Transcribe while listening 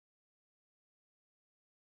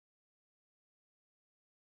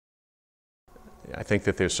I think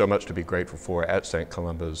that there's so much to be grateful for at St.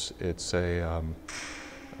 Columba's. It's a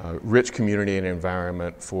rich community and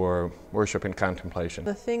environment for worship and contemplation.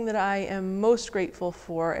 The thing that I am most grateful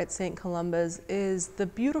for at St. Columba's is the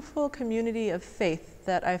beautiful community of faith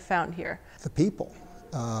that I've found here. The people.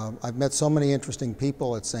 I've met so many interesting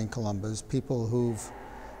people at St. Columba's, people who've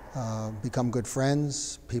become good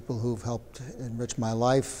friends, people who've helped enrich my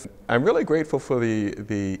life. I'm really grateful for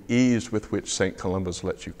the ease with which St. Columba's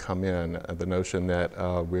lets you come in, the notion that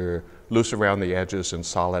we're loose around the edges and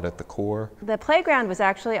solid at the core. The playground was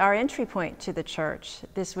actually our entry point to the church.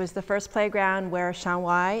 This was the first playground where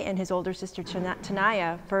Shanwai and his older sister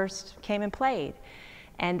Tanaya first came and played.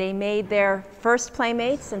 And they made their first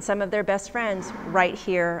playmates and some of their best friends right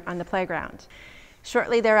here on the playground.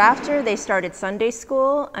 Shortly thereafter, they started Sunday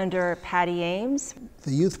school under Patty Ames.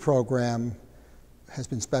 The youth program has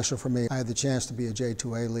been special for me. I had the chance to be a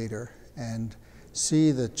J2A leader and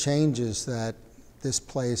see the changes that this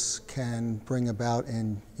place can bring about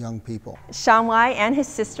in young people. Shanwai and his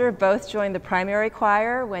sister both joined the primary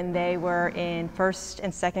choir when they were in first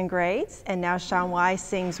and second grades, and now Shanwai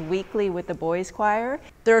sings weekly with the boys' choir.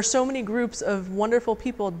 There are so many groups of wonderful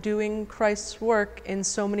people doing Christ's work in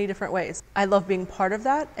so many different ways. I love being part of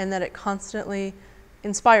that, and that it constantly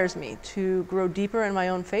inspires me to grow deeper in my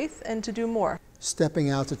own faith and to do more.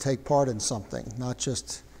 Stepping out to take part in something, not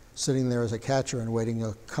just sitting there as a catcher and waiting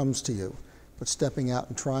till it comes to you, but stepping out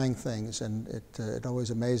and trying things, and it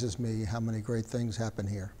always amazes me how many great things happen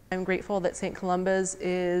here. I'm grateful that St. Columba's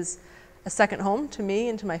is a second home to me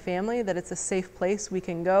and to my family, that it's a safe place we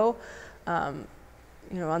can go, on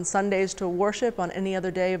Sundays to worship, on any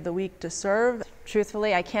other day of the week to serve.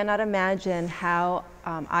 Truthfully, I cannot imagine how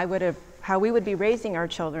we would be raising our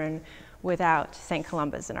children without St.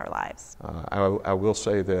 Columba's in our lives. I will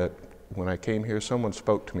say that when I came here, someone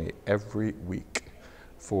spoke to me every week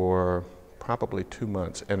for probably 2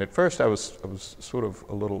 months, and at first I was sort of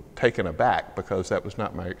a little taken aback because that was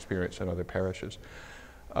not my experience in other parishes.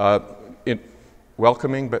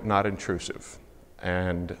 Welcoming but not intrusive,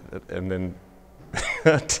 and then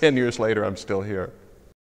 10 years later I'm still here.